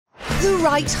The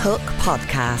Right Hook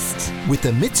Podcast. With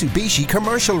the Mitsubishi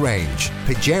Commercial Range.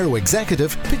 Pajero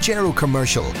Executive, Pajero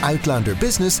Commercial, Outlander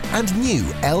Business and new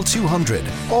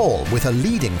L200. All with a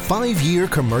leading 5-year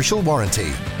commercial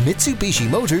warranty.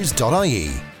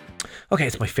 MitsubishiMotors.ie. Okay,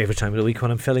 it's my favourite time of the week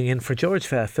when I'm filling in for George.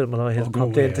 Phil Molloy has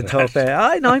popped in to talk.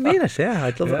 I mean it.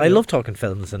 Yeah, I love talking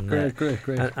films and great.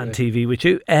 TV with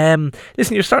you.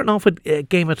 Listen, you're starting off with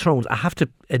Game of Thrones. I have to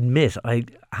admit, I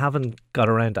haven't got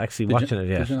around to actually watching it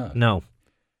yet. Did you not? No.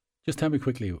 Just tell me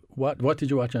quickly, what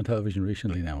did you watch on television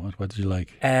recently now? What did you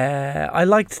like? I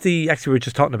liked actually we were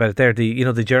just talking about it there,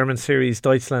 the German series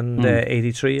Deutschland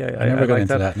 83. I never got liked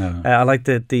into that now. I liked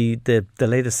the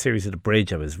latest series of The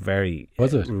Bridge. I was very...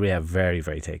 Was it? Yeah, very,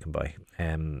 very taken by.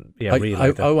 I really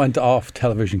liked it. I went off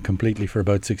television completely for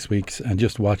about 6 weeks and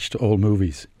just watched old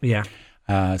movies. Yeah.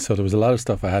 So there was a lot of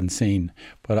stuff I hadn't seen,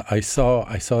 but I saw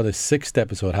the 6th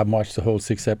episode. I haven't watched the whole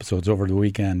 6 episodes over the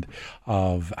weekend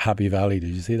of Happy Valley. Did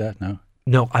you see that?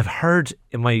 No, I've heard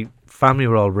in my family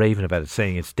were all raving about it,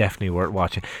 saying it's definitely worth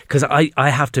watching. Because I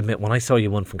have to admit, when I saw you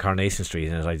one from Coronation Street,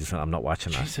 and I just went, I'm not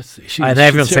watching that. And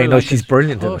everyone's saying, no, she's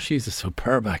brilliant. Oh, she's a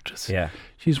superb actress. Yeah.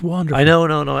 She's wonderful. I know.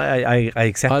 I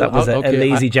accept that was a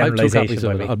lazy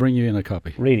generalisation. I'll bring you in a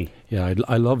copy. Really? Yeah,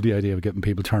 I love the idea of getting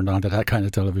people turned on to that kind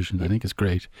of television. I think it's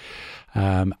great.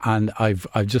 And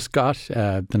I've just got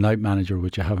The Night Manager,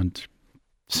 which I hadn't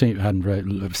seen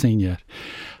yet.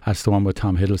 That's the one with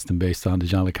Tom Hiddleston, based on the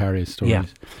John le Carré stories. Yeah.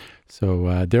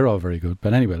 So they're all very good.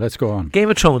 But anyway, let's go on.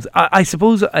 Game of Thrones, I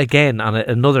suppose, again, and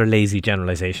another lazy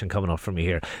generalisation coming up from me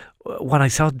here. When I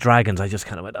saw dragons, I just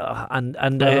kind of went,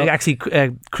 actually,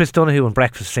 Chris Donahue on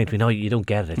Breakfast was saying to me, no, you don't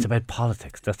get it. It's about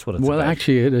politics. That's what it's about. Well,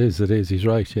 actually, it is. He's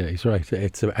right. Yeah, he's right.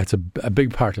 It's a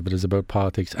big part of it is about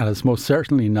politics, and it's most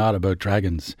certainly not about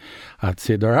dragons. I'd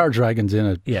say there are dragons in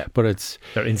it, but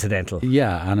they're incidental.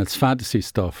 Yeah, and it's fantasy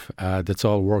stuff that's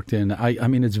all worked in. I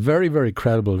mean, it's very, very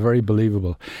credible, very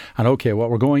believable. And okay,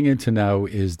 what we're going into now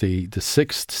is the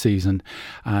 6th season,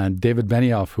 and David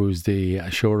Benioff, who's the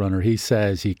showrunner, he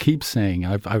says he keeps saying,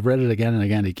 I've read it again and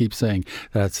again, he keeps saying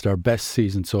that it's their best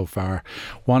season so far.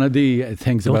 One of the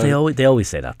things they always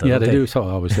say that, though, yeah, they do. So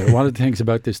always say. One of the things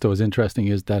about this, though, is interesting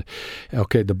is that,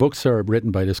 okay, the books are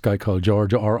written by this guy called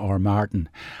George R.R. Martin,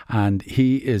 and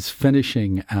he is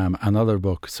finishing another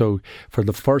book. So for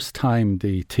the first time,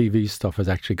 the TV stuff has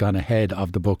actually gone ahead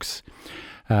of the books.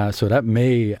 So that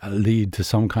may lead to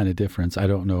some kind of difference. I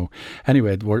don't know.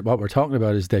 Anyway, what we're talking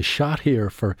about is they shot here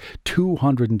for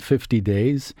 250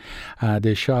 days.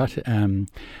 They shot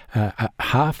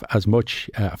half as much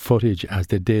footage as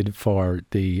they did for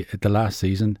the last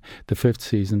season, the 5th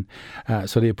season.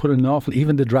 So they put an awful.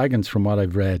 Even the dragons, from what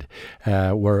I've read,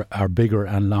 are bigger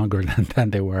and longer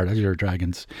than they were. That's your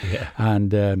dragons. Yeah.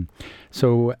 And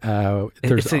so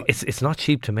it's not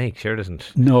cheap to make, sure it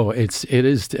isn't. No, it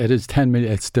is 10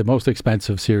 million. It's the most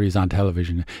expensive series on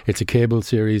television. It's a cable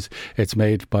series. It's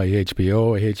made by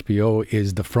HBO. HBO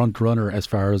is the front runner as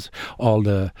far as all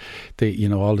the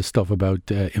all the stuff about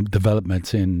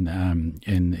developments in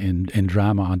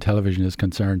drama on television is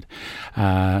concerned.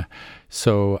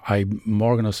 So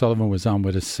Morgan O'Sullivan was on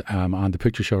with us on the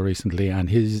Picture Show recently, and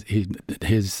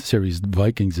his series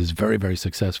Vikings is very, very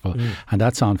successful, and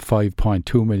that's on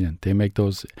 5.2 million. They make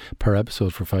those per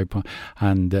episode for 5 pounds,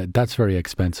 and that's very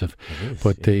expensive.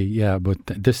 But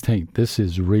this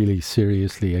is really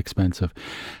seriously expensive.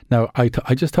 Now, I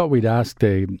just thought we'd ask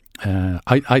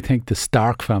I think the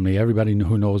Stark family, everybody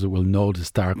who knows it will know the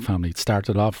Stark family. It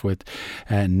started off with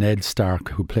Ned Stark,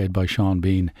 who played by Sean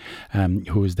Bean,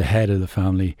 who was the head of the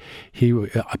family.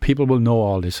 People will know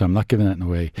all this, so I'm not giving it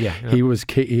away. Yeah. He was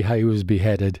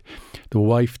beheaded. The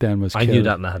wife then was killed. I knew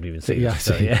that and I hadn't even seen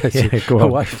it. Go on.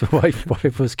 The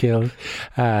wife was killed.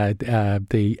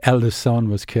 The eldest son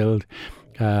was killed.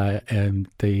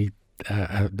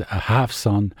 A half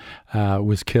son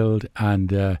was killed, and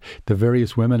the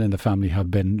various women in the family have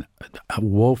been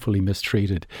woefully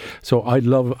mistreated. So I'd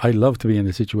love to be in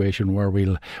a situation where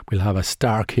we'll have a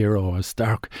Stark hero,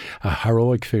 a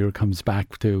heroic figure comes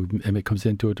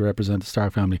into it to represent the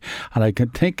Stark family. And I can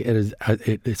think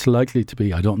it's likely to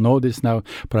be, I don't know this now,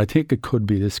 but I think it could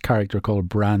be this character called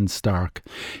Bran Stark.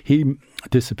 He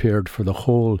disappeared for the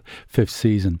whole 5th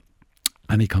season.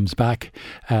 And he comes back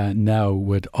now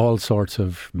with all sorts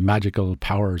of magical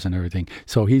powers and everything.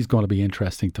 So he's going to be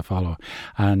interesting to follow.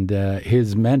 And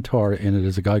his mentor in it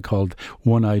is a guy called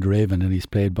One-Eyed Raven, and he's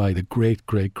played by the great,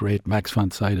 great, great Max von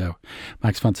Sydow.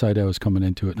 Max von Sydow is coming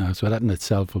into it now, so that in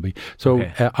itself will be. So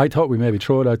I thought we maybe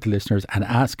throw it out to listeners and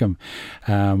ask them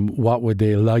what would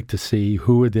they like to see,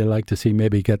 who would they like to see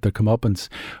maybe get their comeuppance,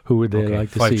 who would they like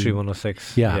to see.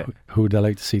 53106. Yeah, who would they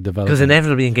like to see develop? Because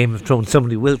inevitably in Game of Thrones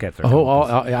somebody will get their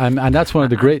comeuppance. And that's one of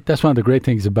the great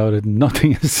things about it.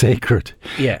 Nothing is sacred.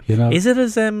 Yeah, you know. Is it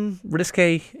as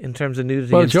risque in terms of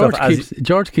nudity? Well, and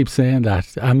George keeps saying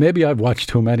that, and maybe I've watched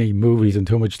too many movies and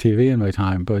too much TV in my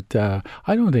time, but I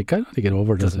don't think it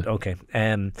overdoes it. Okay.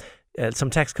 Some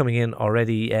text coming in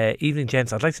already. Evening,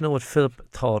 gents. I'd like to know what Philip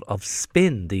thought of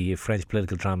Spin, the French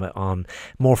political drama on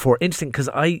More For. Interesting, because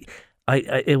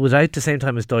it was out the same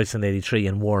time as Deutschland 83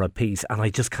 and War and Peace, and I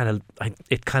just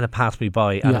it kind of passed me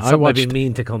by, and it's something I'd be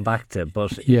mean to come back to.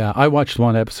 But yeah, I watched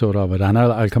one episode of it, and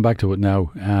I'll come back to it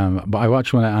now. But I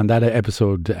watched one, and that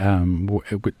episode,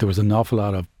 there was an awful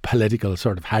lot of political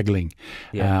sort of haggling.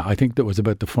 Yeah. I think that was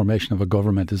about the formation of a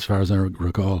government, as far as I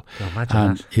recall.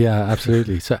 Imagine that. Yeah,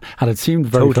 absolutely. So, and it seemed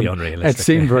very totally unrealistic. It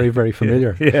seemed very, very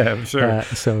familiar. Yeah, I'm sure.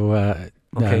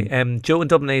 Okay, Joe in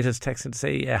Dublin 8 has texted to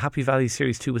say Happy Valley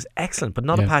Series 2 was excellent, but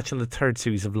not a patch on the third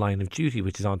series of Line of Duty,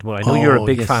 which is on tomorrow. I know you're a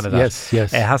big fan of that. Yes.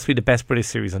 It has to be the best British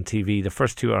series on TV. The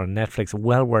first two are on Netflix.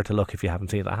 Well worth a look if you haven't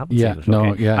seen it. I haven't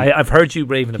seen it. I've heard you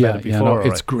raving about it before.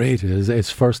 It's great. It's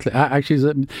firstly,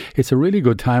 actually, it's a really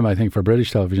good time, I think, for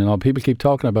British television. People keep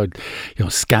talking about,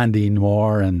 Scandine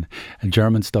War and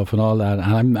German stuff and all that,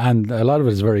 and a lot of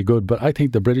it is very good. But I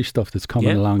think the British stuff that's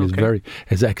coming along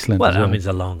is excellent. Well, I mean, it's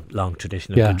a long tradition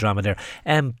of good drama there.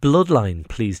 Bloodline,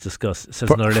 please discuss,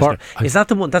 says another listener. Is that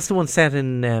the one? That's the one set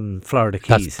in Florida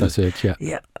Keys. That's it, yeah.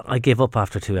 Yeah, I gave up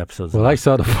after 2 episodes. Well, I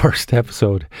saw the first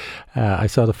episode.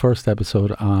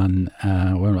 On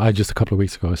just a couple of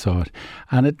weeks ago I saw it,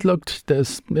 and it looked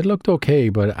okay,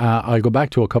 but I'll go back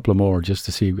to a couple of more just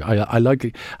to see. I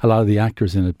like a lot of the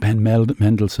actors in it. Ben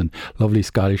Mendelsohn, lovely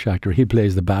Scottish actor, he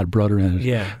plays the bad brother in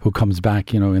it, who comes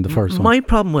back, in the first one. My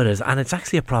problem with it, and it's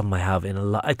actually a problem I have in a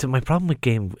lot. My problem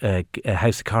with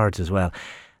House of Cards as well.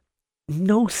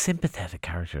 No sympathetic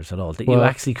characters at all that you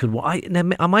actually could.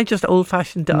 Am I just old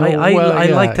fashioned? No, I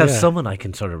like to have someone I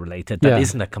can sort of relate to that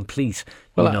isn't a complete.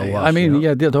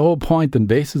 The whole point and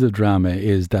basis of drama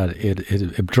is that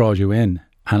it draws you in,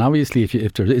 and obviously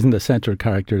if there isn't a central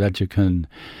character that you can,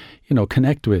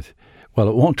 connect with, well,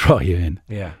 it won't draw you in.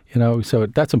 Yeah. So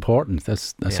that's important.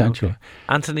 That's essential. Okay.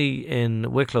 Anthony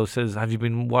in Wicklow says, have you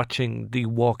been watching The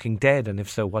Walking Dead? And if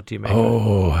so, what do you make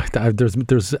of it?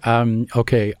 I'm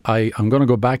going to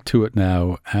go back to it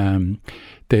now.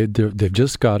 They've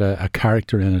just got a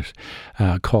character in it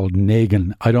called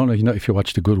Negan. I don't know if you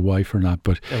watched The Good Wife or not,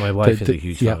 but my wife is a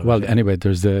huge fan. Well, anyway,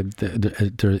 there's and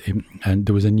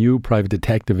there was a new private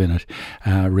detective in it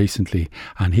recently,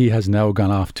 and he has now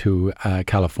gone off to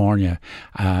California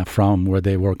from where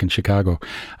they work in Chicago,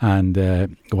 and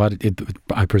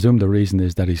I presume the reason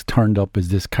is that he's turned up as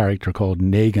this character called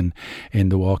Negan in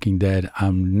The Walking Dead.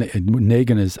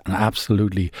 Negan is an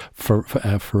absolutely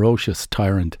ferocious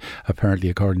tyrant,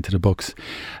 apparently, according to the books.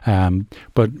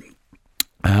 But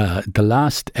the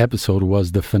last episode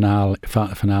was the finale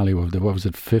of the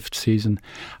 5th season,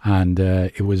 and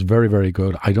it was very, very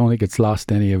good. I don't think it's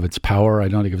lost any of its power. I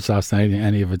don't think it's lost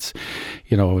any of its,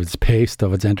 its pace,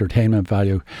 of its entertainment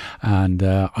value, and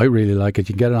I really like it.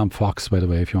 You can get it on Fox, by the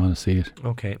way, if you want to see it.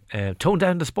 Okay, tone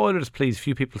down the spoilers, please.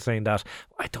 Few people saying that.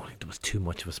 I don't think there was too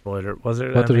much of a spoiler, was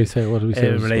there? What did we say?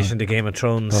 In relation to Game of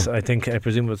Thrones, I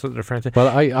presume it was what they're referring to.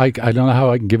 Well, I don't know how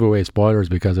I can give away spoilers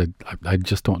because I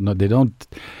just don't know. They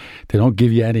don't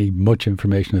give you any much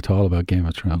information at all about Game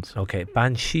of Thrones. Okay,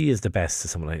 Banshee is the best to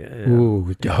someone like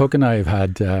Hook and I have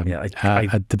had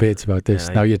had debates about this.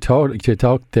 Now you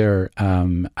talked there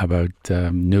about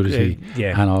nudity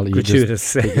and all. Gratuitous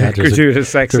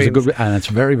sex scenes. And it's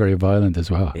very, very violent as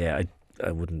well. Yeah,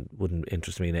 I wouldn't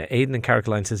interest me now. Aidan in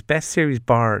Carrickline says best series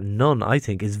bar none, I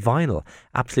think, is Vinyl.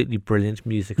 Absolutely brilliant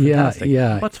music, fantastic.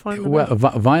 Yeah. What's Vinyl? Well,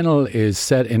 Vinyl is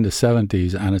set in the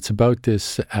 70s, and it's about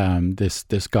this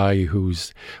this guy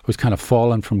who's kind of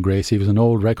fallen from grace. He was an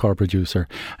old record producer,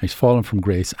 and he's fallen from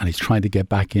grace, and he's trying to get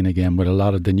back in again with a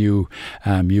lot of the new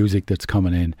music that's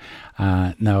coming in.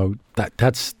 Now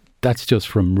that's just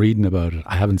from reading about it.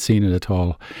 I haven't seen it at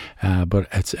all, but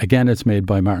it's made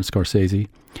by Martin Scorsese,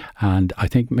 and I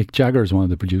think Mick Jagger is one of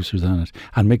the producers on it,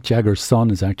 and Mick Jagger's son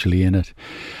is actually in it.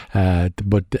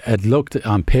 But it looked,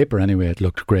 on paper anyway, it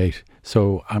looked great.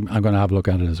 So I'm going to have a look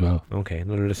at it as well. Okay,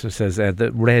 another listener says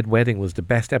the Red Wedding was the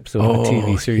best episode of a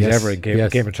TV series ever in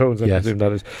Game of Thrones. I presume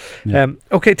that is. Yeah.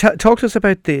 Okay, talk to us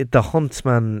about the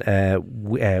Huntsman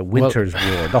Winter's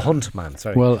War. The Huntman,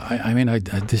 sorry. Well,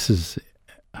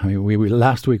 we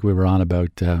last week we were on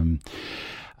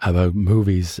about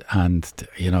movies and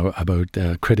about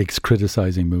critics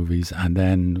criticizing movies, and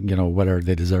then whether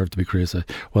they deserve to be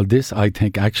criticized. Well, this I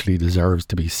think actually deserves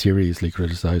to be seriously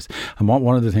criticized. And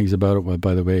one of the things about it,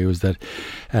 by the way, was that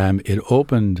it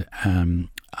opened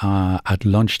at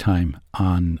lunchtime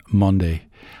on Monday.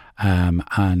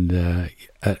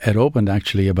 It opened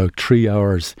actually about 3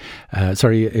 hours.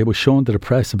 It was shown to the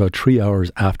press about 3 hours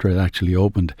after it actually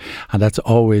opened, and that's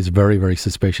always very, very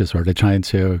suspicious. Where they're trying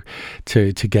to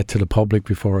get to the public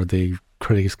before the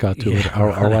critics got to it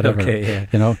or whatever. Okay,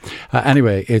 yeah.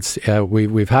 Anyway, it's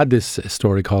we've had this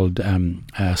story called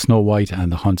Snow White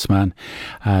and the Huntsman.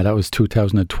 That was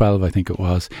 2012, I think it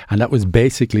was, and that was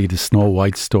basically the Snow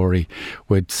White story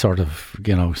with sort of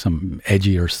some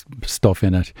edgier stuff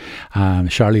in it.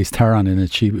 Charlize Theron in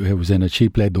it. She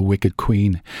played the Wicked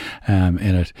Queen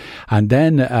in it. And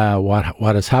then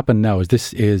what has happened now is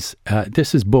this is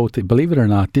both, believe it or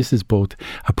not, this is both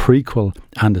a prequel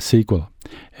and a sequel.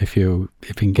 If you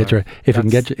can get your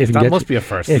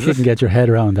head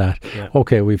around that. Yeah.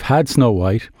 Okay, we've had Snow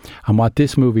White, and what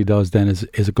this movie does then is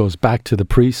it goes back to the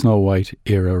pre-Snow White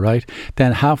era, right?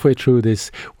 Then halfway through this,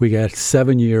 we get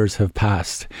 7 years have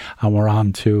passed, and we're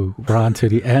on to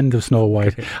the end of Snow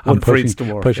White and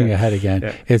pushing ahead again.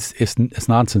 Yeah. It's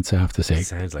nonsense, I have to say. It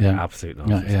sounds like absolute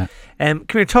nonsense. Yeah. Come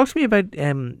here, talk to me about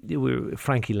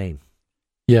Frankie Lane.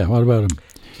 Yeah, what about him?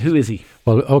 Who is he?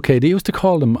 Well, okay, they used to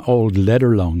call them old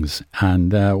leather lungs,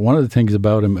 and one of the things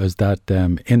about him is that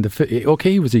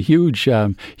he was a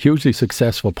hugely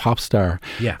successful pop star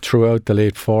throughout the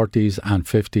late 40s and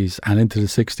 50s and into the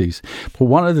 60s. But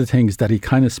one of the things that he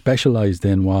kind of specialised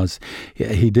in was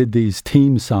he did these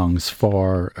theme songs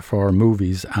for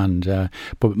movies, and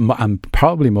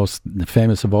probably most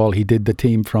famous of all, he did the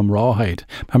theme from Rawhide.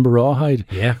 Remember Rawhide?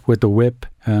 Yeah. With the whip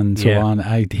and so on.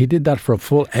 He did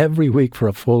that every week for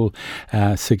a full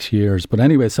 6 years. But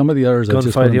anyway, some of the others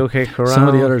Gunfight, some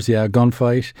of the others,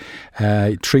 Gunfight,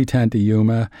 310 to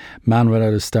Yuma, Man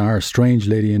Without a Star, Strange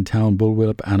Lady in Town,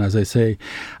 Bullwhip, and as I say,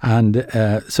 and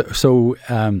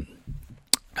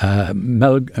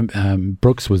Mel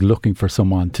Brooks was looking for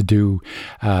someone to do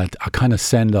a kind of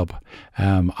send up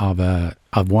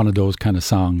of one of those kind of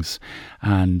songs,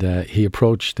 and he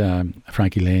approached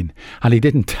Frankie Lane, and he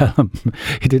didn't tell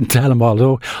him.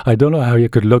 Although I don't know how you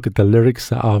could look at the lyrics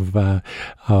of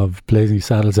Blazing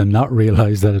Saddles and not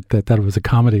realise that it was a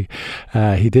comedy.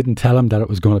 He didn't tell him that it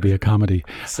was going to be a comedy,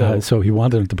 so he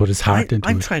wanted him to put his heart into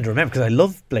it. I'm trying to remember because I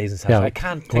love Blazing Saddles. Yeah, I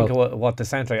can't think of what the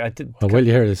soundtrack. Will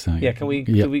you hear this song? Yeah, can we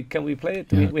play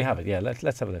it? We have it. Yeah,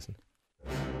 let's have a listen.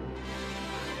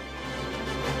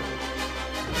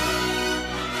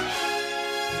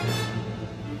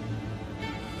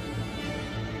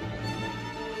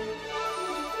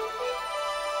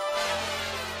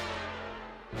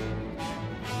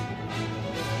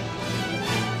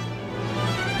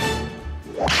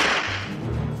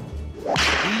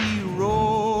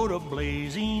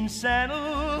 Blazing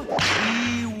saddle,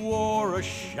 he wore a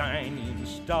shining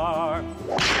star.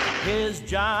 His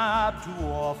job to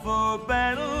offer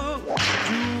battle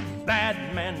to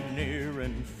bad men near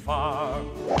and far.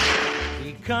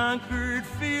 He conquered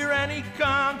fear and he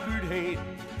conquered hate.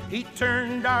 He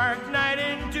turned dark night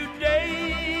into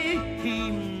day.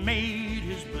 He made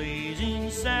his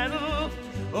blazing saddle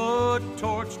a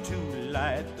torch to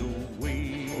light the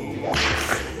way.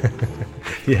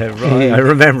 Yeah, right. I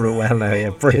remember it well now.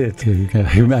 Yeah, brilliant.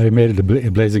 He made it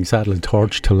a blazing saddle, a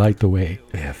torch to light the way.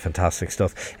 Yeah, fantastic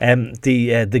stuff.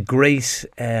 The great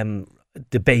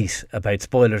debate about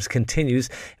spoilers continues.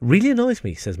 Really annoys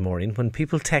me, says Maureen, when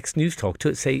people text News Talk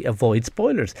to say avoid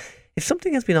spoilers. If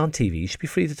something has been on TV, you should be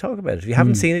free to talk about it. If you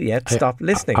haven't seen it yet, stop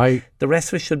listening. The rest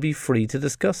of us should be free to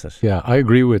discuss it. Yeah, I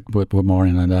agree with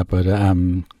Maureen on that. But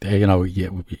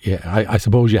I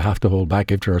suppose you have to hold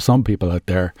back if there are some people out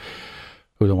there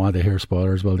who don't want to hear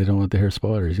spoilers. Well, they don't want to hear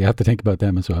spoilers. You have to think about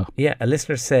them as well. Yeah, a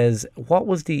listener says, what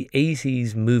was the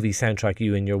 80s movie soundtrack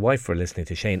you and your wife were listening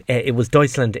to, Shane? It was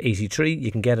Deutschland 83.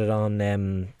 You can get it on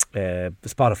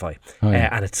Spotify.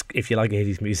 And it's, if you like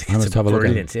 80s music, it's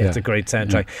brilliant. Yeah, it's a great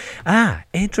soundtrack.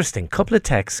 Interesting. Couple of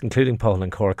texts, including Paul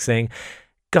and Cork, saying,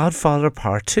 Godfather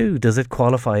Part 2, does it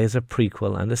qualify as a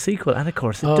prequel and a sequel? And of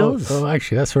course it does. Oh,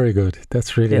 actually, that's very good. That's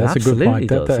a good absolutely point.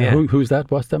 does, yeah. Who's that?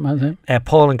 What's that man's name?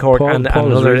 Paul and Cork, and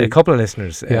really, a couple of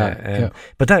listeners. Yeah.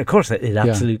 But that, of course, it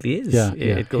absolutely is. Yeah,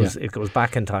 it goes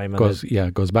back in time.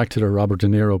 It goes back to the Robert De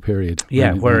Niro period.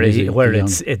 Yeah, where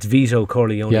it's Vito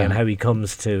Corleone and how he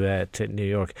comes to New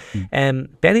York.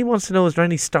 Benny wants to know, is there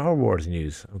any Star Wars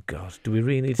news? Oh God, do we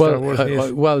really need Star Wars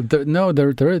news?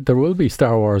 There will be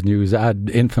Star Wars news ad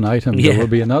infinitum. There will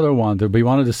be another one. There'll be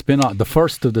one of the spin-off, the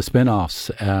first of the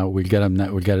spin-offs. We'll get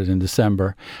it in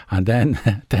December, and then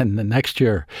the next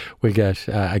year we'll get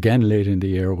again late in the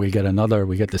year we get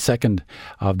the second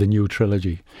of the new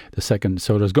trilogy. The second.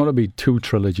 So there's going to be 2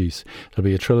 trilogies. There'll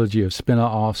be a trilogy of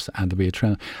spin-offs, and there'll be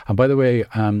and by the way,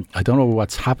 I don't know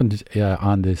what's happened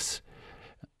on this.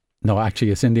 No, actually,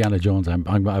 it's Indiana Jones. I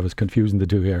was confusing the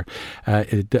two here.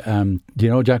 Do you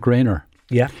know Jack Rayner?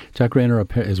 Yeah, Jack Rayner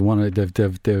is one of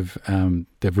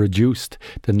they've reduced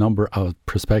the number of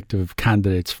prospective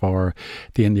candidates for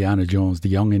the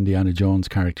young Indiana Jones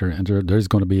character, and there's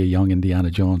going to be a young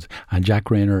Indiana Jones, and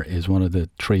Jack Rayner is one of the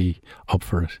 3 up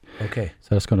for it. Okay,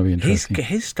 so that's going to be interesting.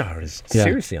 His star is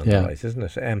seriously on the rise, isn't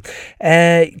it?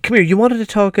 Come here. You wanted to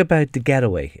talk about The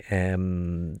Getaway.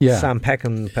 Sam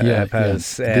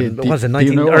Peckinpah's. Was it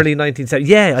early 1970s?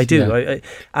 Yeah, I do. Yeah.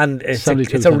 And it's a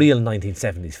real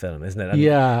 1970s film, isn't it?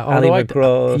 Ali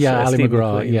McGraw. Ali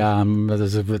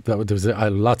McGraw. There was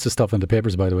lots of stuff in the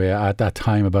papers, by the way, at that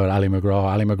time about Ali McGraw.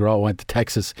 Ali McGraw went to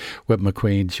Texas with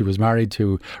McQueen. She was married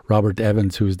to Robert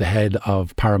Evans, who's the head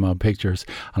of Paramount Pictures,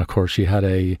 and of course she had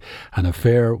an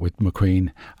affair with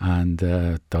McQueen, and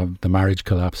the marriage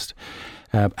collapsed.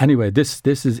 Anyway, this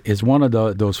is one of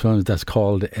those films that's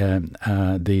called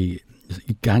the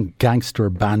gangster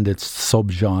bandits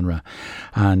subgenre,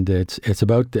 and it's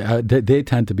about they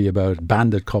tend to be about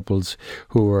bandit couples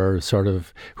who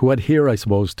adhere, I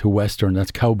suppose, to Western,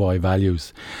 that's cowboy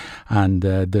values, and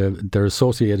they're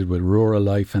associated with rural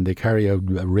life, and they carry out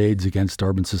raids against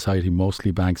urban society,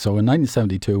 mostly banks. So in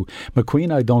 1972,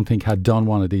 McQueen, I don't think, had done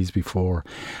one of these before,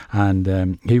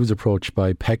 and he was approached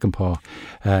by Peckinpah.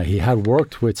 He had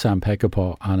worked with Sam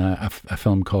Peckinpah on a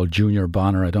film called Junior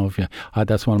Bonner. I don't know if you,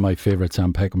 that's one of my favourite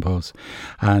Sam Peckinpah's,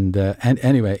 and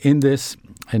anyway, in this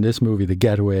movie, The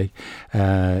Getaway,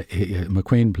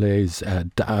 McQueen plays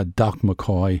Doc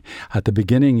McCoy. At the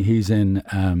beginning, he's in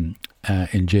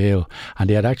jail, and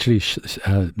they had actually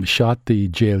shot the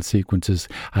jail sequences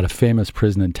at a famous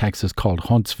prison in Texas called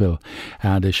Huntsville,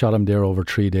 and they shot him there over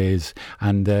 3 days,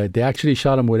 and they actually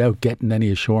shot him without getting any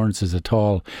assurances at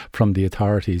all from the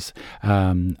authorities.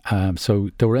 So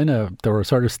they were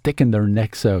sort of sticking their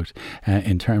necks out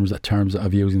in terms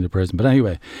of using the prison. But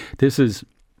anyway, this is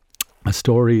a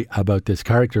story about this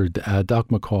character, Doc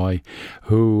McCoy,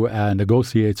 who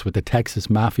negotiates with the Texas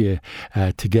Mafia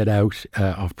to get out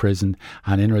of prison,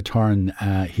 and in return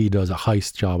he does a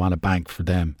heist job on a bank for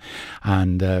them,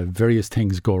 and various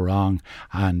things go wrong,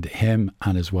 and him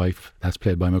and his wife, that's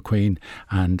played by McQueen,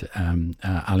 and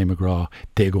Ali McGraw,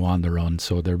 they go on the run,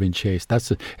 so they're being chased. It's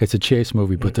a chase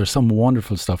movie, but there's some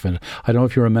wonderful stuff in it. I don't know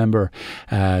if you remember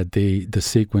the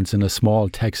sequence in a small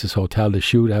Texas hotel, the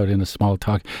shootout in a small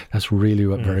talk. That's really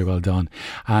very well done,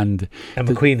 and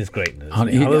McQueen is great in this.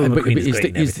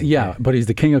 But he's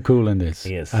the king of cool in this.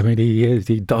 He is. I mean,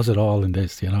 he does it all in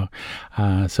this,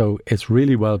 so it's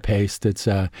really well paced. It's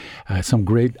some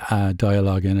great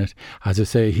dialogue in it. As I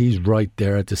say, he's right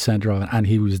there at the centre of it, and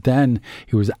he was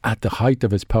at the height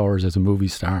of his powers as a movie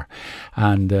star,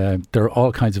 and there are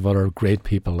all kinds of other great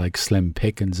people like Slim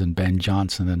Pickens and Ben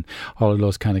Johnson and all of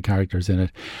those kind of characters in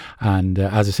it. And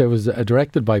as I say, it was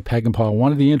directed by Peckinpah.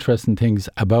 One of the interesting things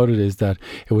about it is that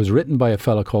it was written by a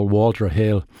fellow called Walter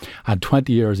Hill, and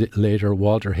 20 years later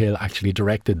Walter Hill actually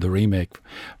directed the remake,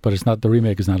 but the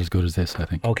remake is not as good as this, I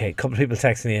think. Okay, a couple of people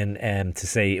texting in to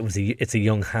say it's a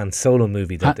young Han Solo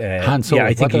movie. Han Solo. Yeah,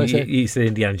 I think you said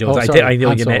Indiana Jones. Oh, sorry, I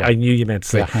knew you meant to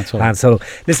say Han Solo.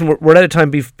 Listen, we're out of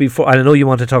time before. I know you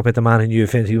want to talk about The Man in New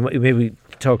Infinity. Maybe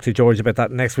talk to George about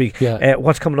that next week. Yeah.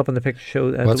 What's coming up in the picture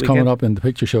show? What's coming up in the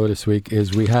picture show this week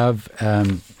is we have.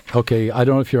 Okay, I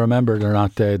don't know if you remember it or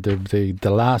not. The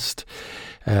last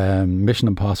Mission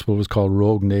Impossible was called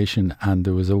Rogue Nation, and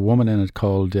there was a woman in it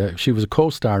called. She was a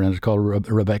co-star in it called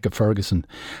Rebecca Ferguson,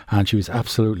 and she was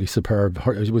absolutely superb.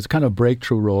 It was kind of a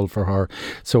breakthrough role for her.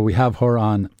 So we have her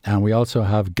on, and we also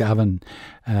have Gavin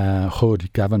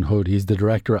Hood. He's the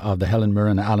director of the Helen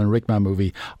Mirren and Alan Rickman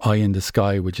movie Eye in the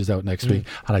Sky, which is out next week,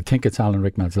 and I think it's Alan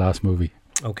Rickman's last movie.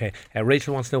 Okay,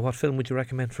 Rachel wants to know, what film would you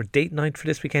recommend for date night for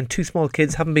this weekend? 2 small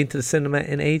kids, haven't been to the cinema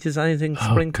in ages. Anything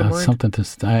spring to mind? Something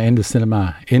in the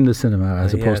cinema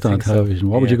as opposed to on television.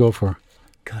 What would you go for?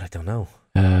 God, I don't know.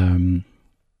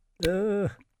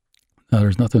 No,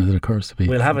 there's nothing that occurs to me.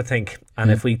 We'll have a think,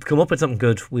 and if we come up with something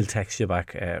good, we'll text you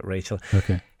back, Rachel.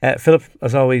 Okay. Philip,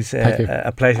 as always, Thank you.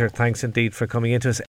 a pleasure. Thanks indeed for coming into us.